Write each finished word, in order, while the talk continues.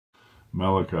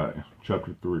Malachi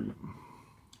chapter 3.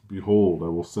 Behold, I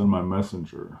will send my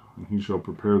messenger, and he shall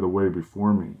prepare the way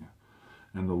before me.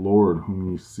 And the Lord whom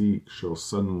ye seek shall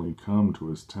suddenly come to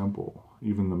his temple,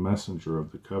 even the messenger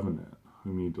of the covenant,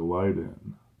 whom ye delight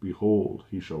in. Behold,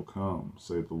 he shall come,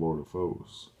 saith the Lord of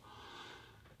hosts.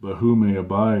 But who may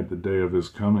abide the day of his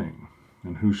coming?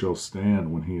 And who shall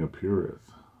stand when he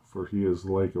appeareth? For he is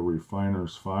like a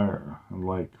refiner's fire, and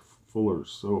like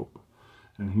fuller's soap.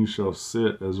 And he shall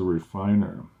sit as a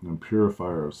refiner and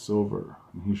purifier of silver,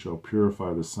 and he shall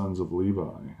purify the sons of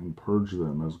Levi, and purge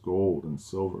them as gold and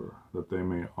silver, that they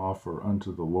may offer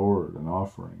unto the Lord an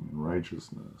offering in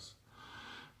righteousness.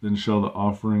 Then shall the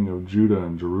offering of Judah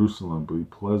and Jerusalem be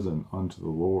pleasant unto the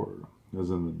Lord,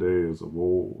 as in the days of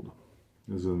old,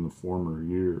 as in the former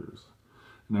years.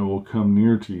 And I will come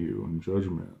near to you in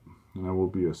judgment, and I will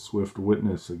be a swift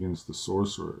witness against the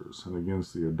sorcerers, and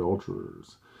against the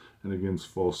adulterers, and against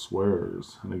false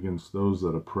swearers, and against those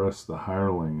that oppress the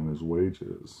hireling in his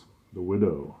wages, the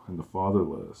widow and the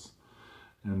fatherless,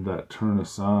 and that turn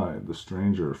aside the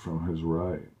stranger from his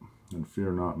right. And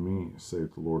fear not me,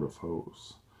 saith the Lord of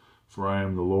hosts. For I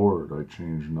am the Lord, I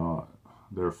change not.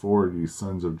 Therefore ye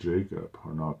sons of Jacob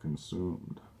are not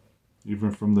consumed. Even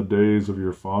from the days of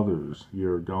your fathers ye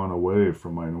are gone away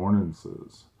from mine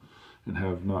ordinances, and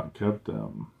have not kept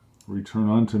them. Return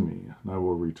unto me, and I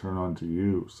will return unto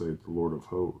you, saith the Lord of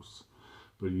hosts.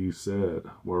 But ye said,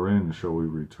 wherein shall we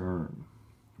return?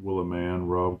 Will a man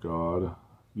rob God?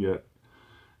 Yet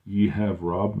ye have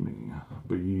robbed me.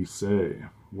 But ye say,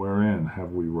 wherein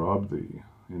have we robbed thee?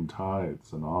 In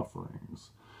tithes and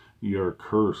offerings. Ye are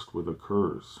cursed with a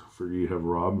curse, for ye have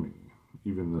robbed me,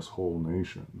 even this whole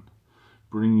nation.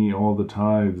 Bring ye all the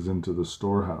tithes into the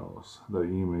storehouse, that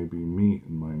ye may be meat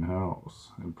in mine house,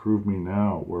 and prove me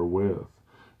now wherewith,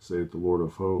 saith the Lord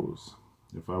of hosts,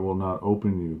 if I will not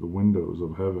open you the windows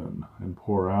of heaven, and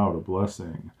pour out a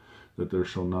blessing, that there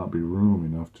shall not be room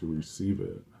enough to receive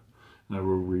it. And I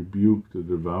will rebuke the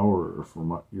devourer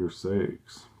for your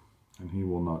sakes, and he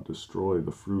will not destroy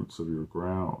the fruits of your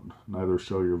ground, neither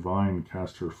shall your vine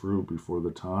cast her fruit before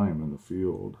the time in the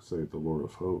field, saith the Lord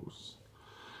of hosts.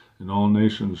 And all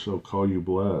nations shall call you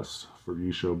blessed, for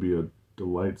ye shall be a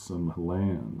delightsome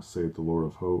land, saith the Lord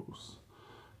of hosts.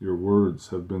 Your words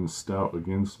have been stout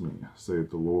against me,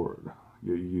 saith the Lord.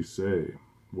 Yet ye say,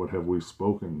 what have we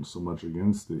spoken so much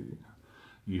against thee?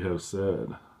 Ye have said,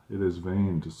 it is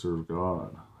vain to serve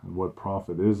God, and what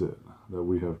profit is it that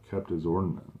we have kept his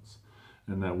ordinance,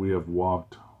 and that we have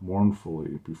walked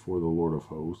mournfully before the Lord of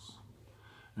hosts?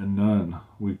 And none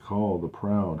we call the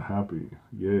proud happy,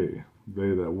 yea,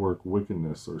 they that work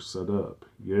wickedness are set up,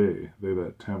 yea, they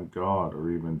that tempt God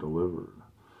are even delivered.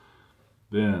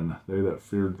 Then they that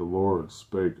feared the Lord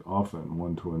spake often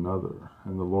one to another,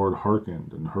 and the Lord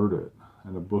hearkened and heard it,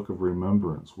 and a book of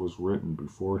remembrance was written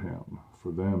before him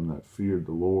for them that feared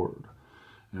the Lord,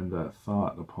 and that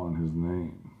thought upon his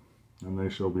name. And they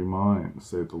shall be mine,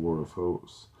 saith the Lord of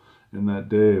hosts, in that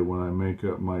day when I make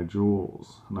up my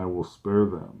jewels, and I will spare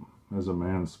them, as a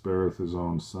man spareth his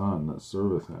own son that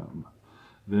serveth him.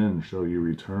 Then shall ye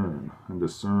return, and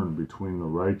discern between the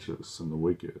righteous and the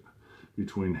wicked,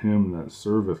 between him that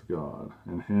serveth God,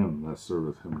 and him that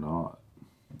serveth him not.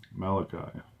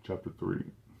 Malachi chapter 3.